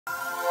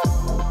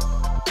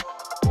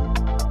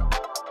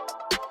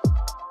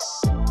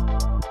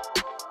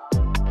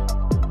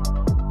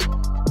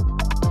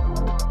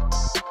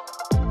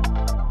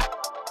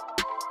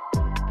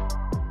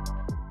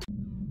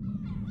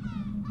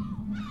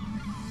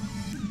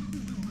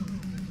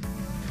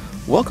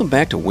Welcome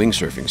back to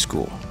Wingsurfing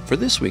School. For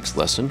this week's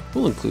lesson,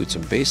 we'll include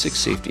some basic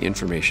safety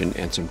information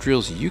and some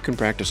drills you can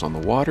practice on the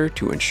water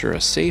to ensure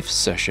a safe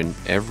session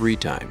every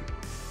time.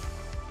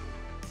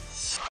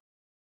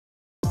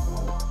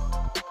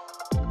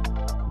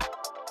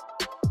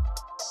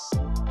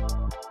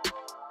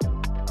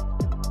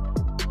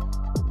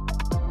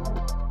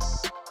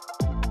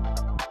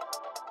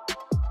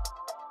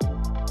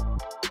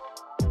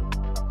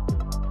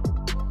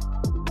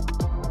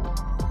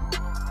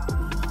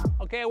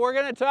 Okay, we're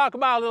going to talk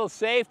about a little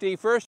safety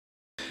first.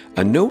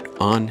 A note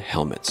on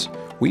helmets.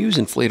 We use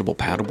inflatable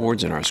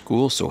paddleboards in our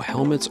school, so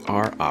helmets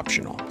are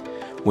optional.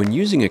 When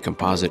using a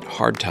composite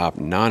hardtop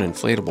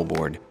non-inflatable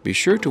board, be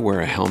sure to wear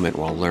a helmet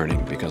while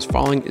learning because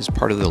falling is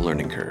part of the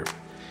learning curve.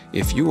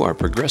 If you are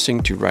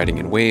progressing to riding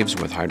in waves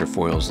with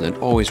hydrofoils, then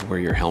always wear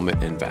your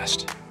helmet and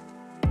vest.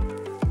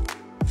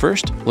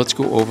 First, let's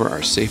go over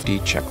our safety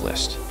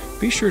checklist.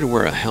 Be sure to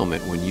wear a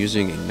helmet when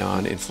using a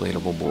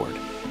non-inflatable board.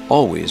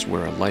 Always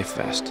wear a life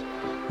vest.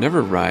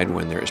 Never ride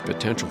when there is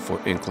potential for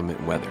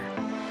inclement weather.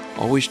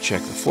 Always check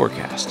the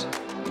forecast.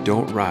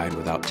 Don't ride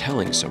without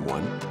telling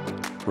someone.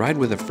 Ride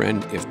with a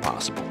friend if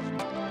possible.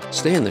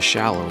 Stay in the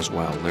shallows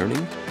while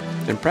learning,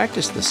 and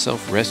practice the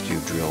self-rescue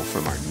drill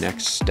from our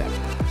next step.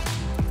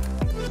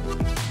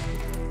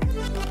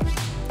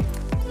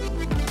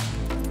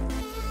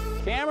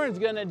 Cameron's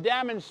going to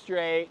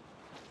demonstrate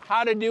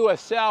how to do a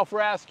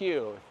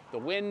self-rescue. If the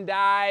wind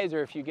dies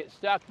or if you get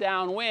stuck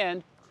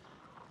downwind,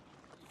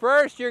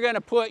 first, you're going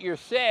to put your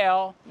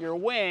sail, your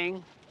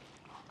wing,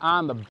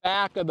 on the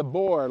back of the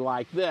board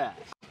like this.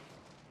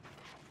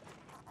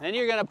 Then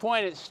you're going to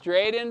point it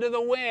straight into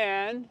the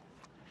wind.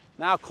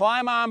 Now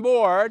climb on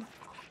board.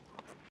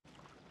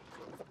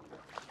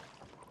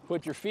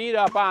 Put your feet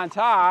up on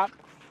top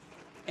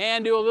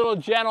and do a little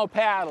gentle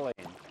paddling.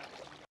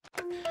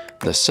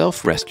 The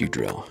self-rescue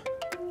drill.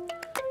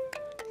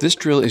 This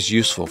drill is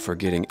useful for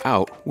getting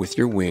out with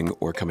your wing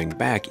or coming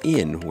back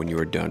in when you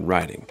are done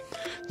riding.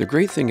 The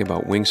great thing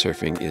about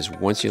wingsurfing is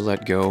once you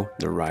let go,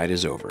 the ride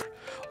is over.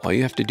 All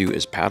you have to do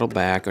is paddle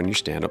back on your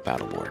stand-up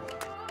paddleboard.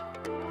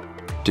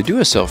 To do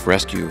a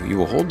self-rescue, you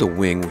will hold the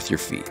wing with your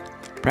feet.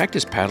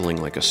 Practice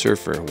paddling like a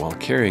surfer while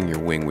carrying your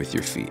wing with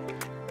your feet.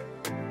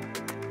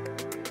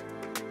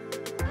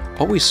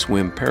 Always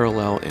swim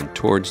parallel and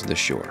towards the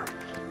shore.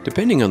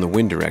 Depending on the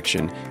wind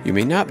direction, you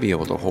may not be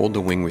able to hold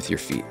the wing with your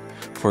feet.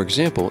 For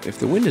example, if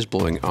the wind is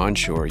blowing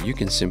onshore, you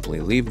can simply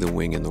leave the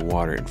wing in the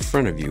water in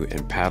front of you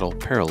and paddle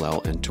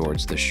parallel and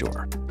towards the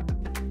shore.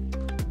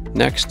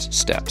 Next,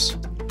 steps.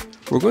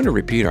 We're going to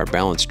repeat our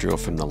balance drill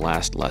from the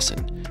last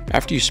lesson.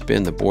 After you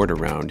spin the board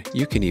around,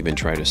 you can even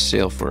try to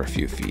sail for a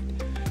few feet.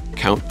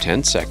 Count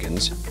 10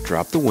 seconds,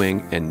 drop the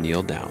wing, and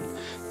kneel down.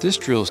 This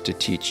drill is to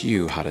teach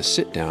you how to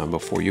sit down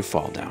before you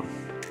fall down.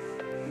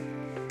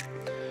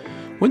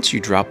 Once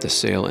you drop the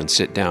sail and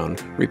sit down,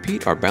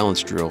 repeat our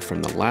balance drill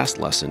from the last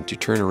lesson to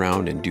turn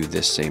around and do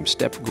this same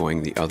step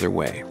going the other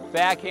way.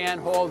 Back hand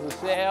holds the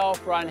sail,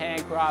 front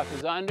hand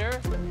crosses under.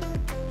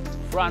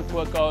 Front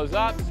foot goes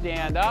up,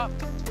 stand up.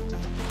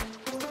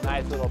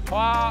 Nice little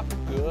pop,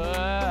 good.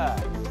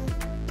 A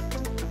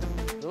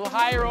little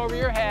higher over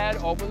your head,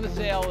 open the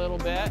sail a little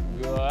bit,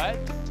 good.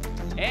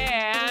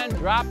 And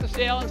drop the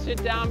sail and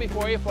sit down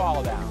before you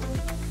fall down.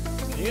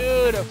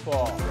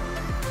 Beautiful.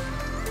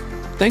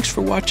 Thanks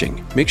for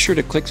watching. Make sure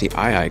to click the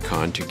eye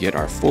icon to get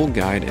our full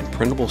guide and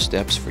printable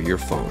steps for your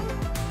phone.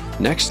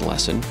 Next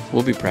lesson,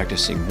 we'll be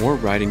practicing more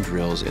riding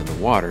drills in the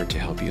water to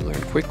help you learn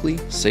quickly,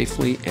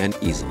 safely, and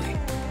easily.